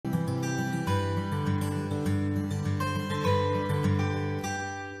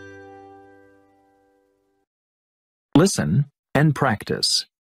Listen and practice.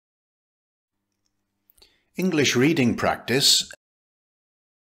 English reading practice.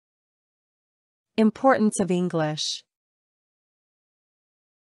 Importance of English.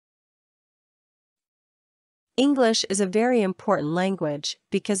 English is a very important language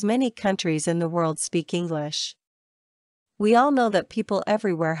because many countries in the world speak English. We all know that people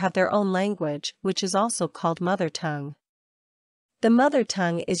everywhere have their own language, which is also called mother tongue. The mother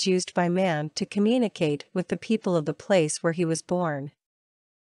tongue is used by man to communicate with the people of the place where he was born.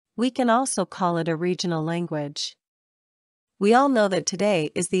 We can also call it a regional language. We all know that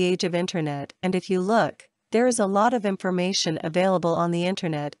today is the age of internet, and if you look, there is a lot of information available on the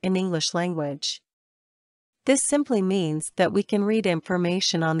internet in English language. This simply means that we can read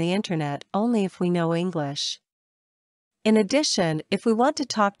information on the internet only if we know English. In addition, if we want to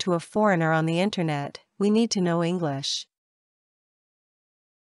talk to a foreigner on the internet, we need to know English.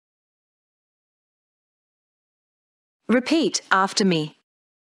 Repeat after me.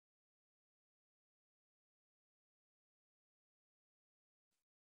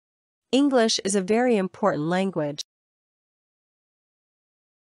 English is a very important language.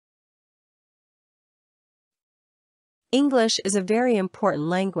 English is a very important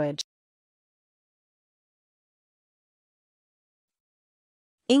language.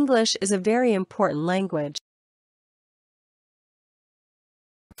 English is a very important language.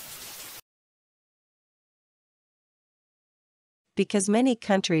 Because many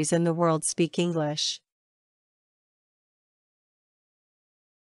countries in the world speak English.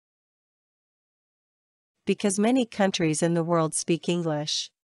 Because many countries in the world speak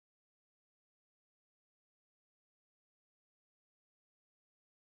English.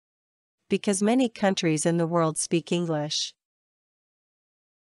 Because many countries in the world speak English.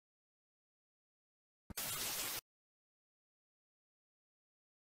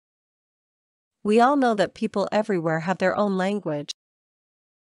 We all know that people everywhere have their own language.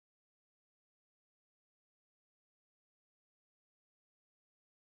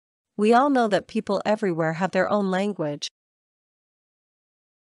 We all know that people everywhere have their own language.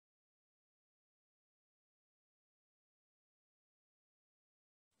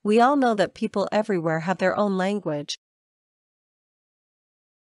 We all know that people everywhere have their own language.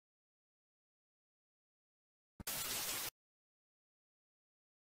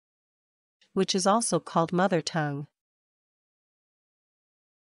 Which is also called mother tongue.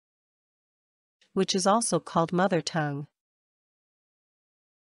 Which is also called mother tongue.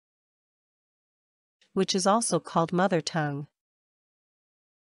 Which is also called mother tongue.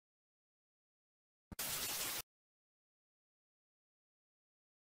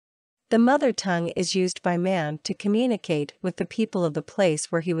 The mother tongue is used by man to communicate with the people of the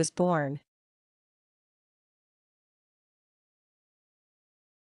place where he was born.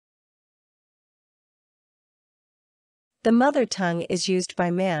 The mother tongue is used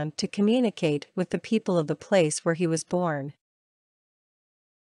by man to communicate with the people of the place where he was born.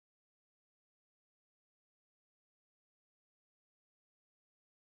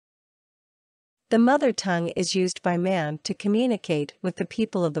 The mother tongue is used by man to communicate with the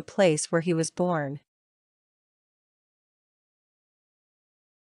people of the place where he was born.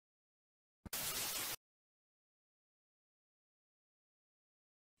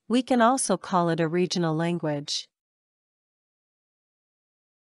 We can also call it a regional language.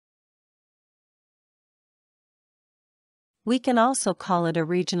 We can also call it a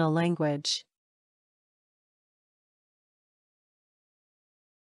regional language.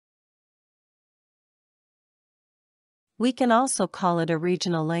 We can also call it a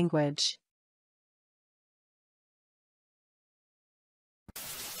regional language.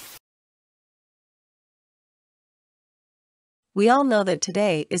 We all know that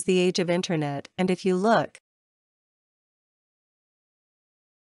today is the age of internet, and if you look,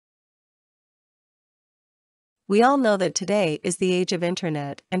 we all know that today is the age of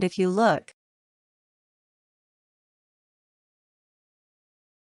internet, and if you look,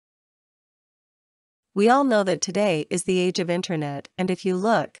 we all know that today is the age of internet, and if you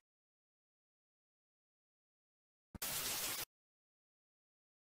look,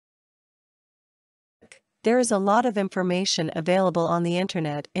 there is a lot of information available on the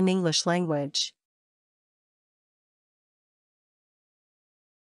internet in English language.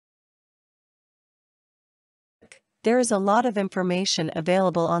 There is a lot of information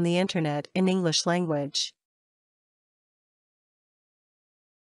available on the internet in English language.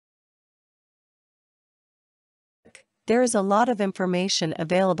 There is a lot of information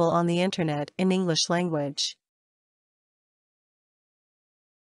available on the internet in English language.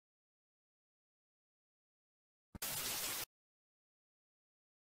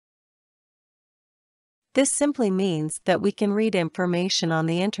 This simply means that we can read information on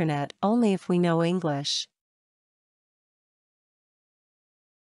the internet only if we know English.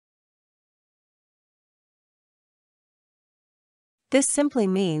 This simply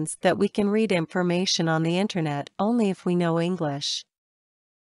means that we can read information on the internet only if we know English.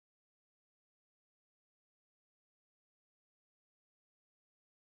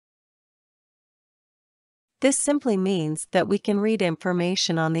 This simply means that we can read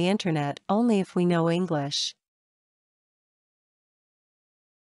information on the internet only if we know English.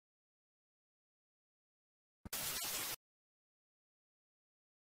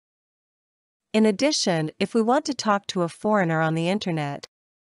 In addition, if we want to talk to a foreigner on the internet,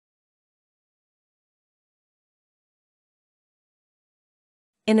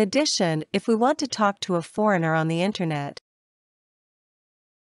 In addition, if we want to talk to a foreigner on the internet,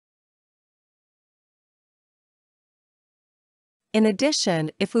 In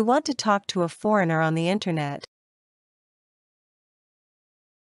addition, if we want to talk to a foreigner on the internet,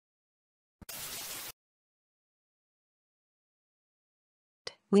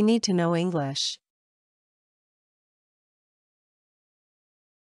 we need to know English.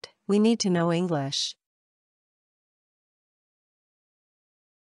 We need to know English.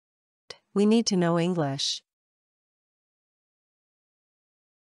 We need to know English.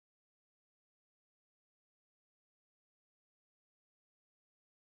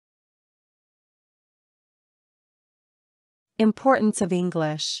 Importance of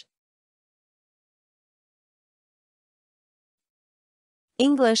English.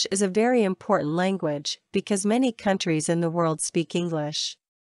 English is a very important language because many countries in the world speak English.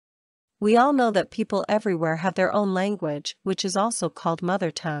 We all know that people everywhere have their own language, which is also called mother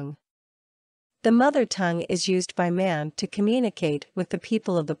tongue. The mother tongue is used by man to communicate with the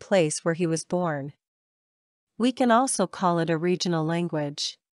people of the place where he was born. We can also call it a regional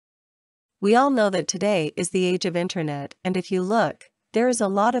language. We all know that today is the age of internet, and if you look, there is a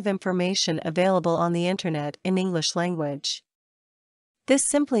lot of information available on the internet in English language. This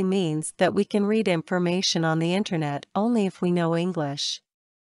simply means that we can read information on the internet only if we know English.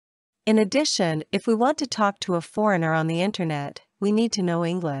 In addition, if we want to talk to a foreigner on the internet, we need to know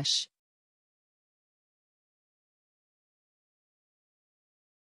English.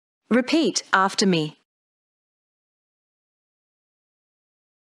 Repeat after me.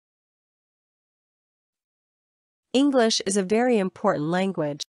 English is a very important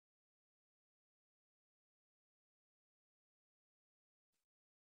language.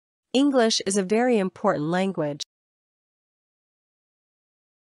 English is a very important language.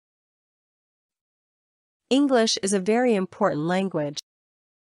 English is a very important language.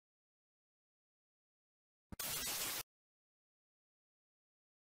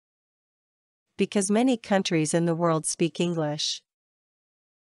 Because many countries in the world speak English.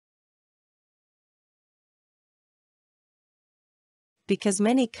 Because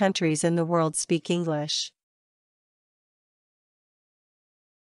many countries in the world speak English.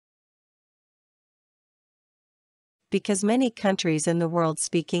 Because many countries in the world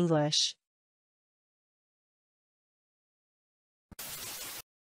speak English.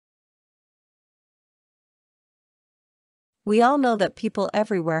 We all know that people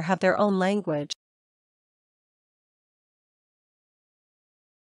everywhere have their own language.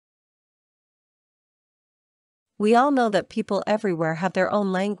 We all know that people everywhere have their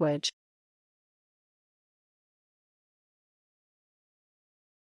own language.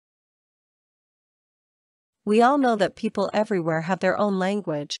 We all know that people everywhere have their own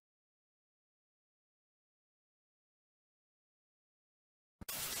language.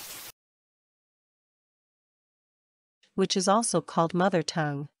 Which is also called mother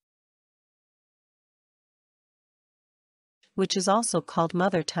tongue. Which is also called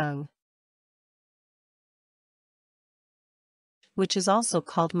mother tongue. Which is also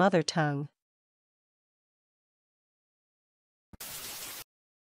called mother tongue.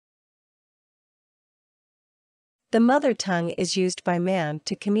 The mother tongue is used by man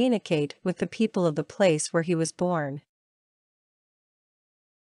to communicate with the people of the place where he was born.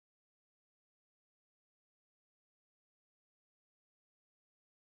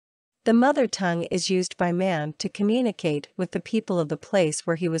 The mother tongue is used by man to communicate with the people of the place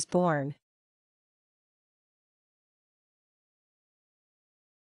where he was born.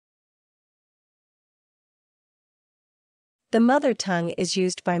 The mother tongue is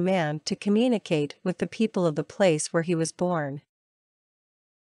used by man to communicate with the people of the place where he was born.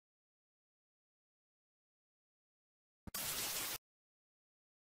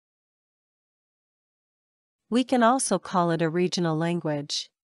 We can also call it a regional language.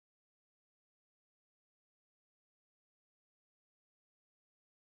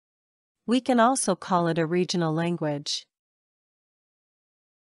 We can also call it a regional language.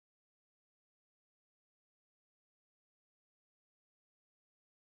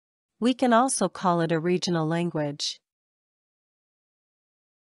 We can also call it a regional language.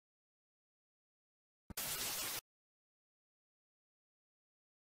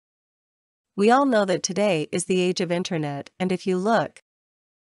 We all know that today is the age of internet, and if you look,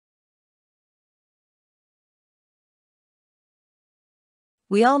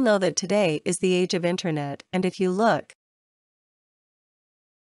 we all know that today is the age of internet, and if you look,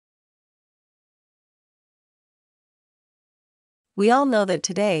 we all know that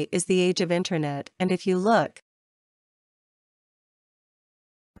today is the age of internet, and if you look,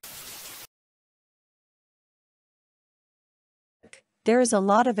 there is a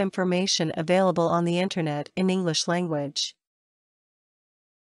lot of information available on the internet in English language.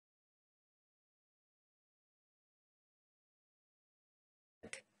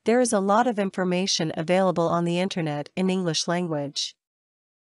 There is a lot of information available on the internet in English language.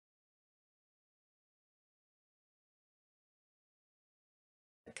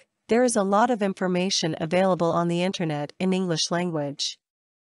 There is a lot of information available on the internet in English language.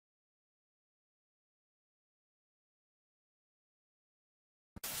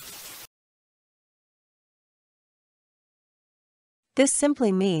 This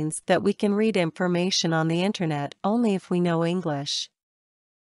simply means that we can read information on the internet only if we know English.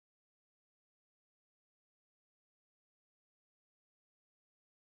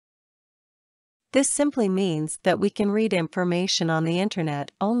 This simply means that we can read information on the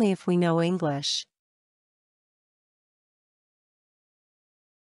internet only if we know English.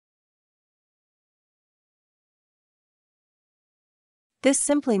 This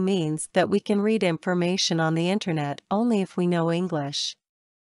simply means that we can read information on the internet only if we know English.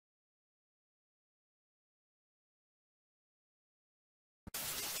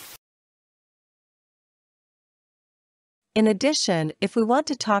 In addition, if we want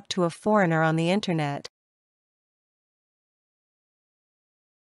to talk to a foreigner on the internet,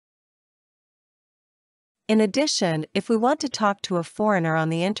 in addition, if we want to talk to a foreigner on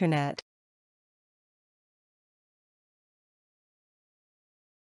the internet,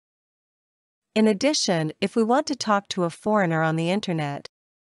 in addition, if we want to talk to a foreigner on the internet,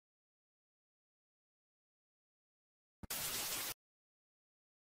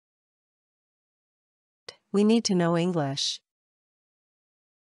 we need to know English.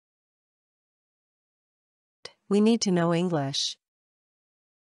 We need to know English.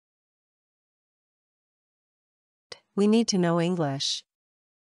 We need to know English.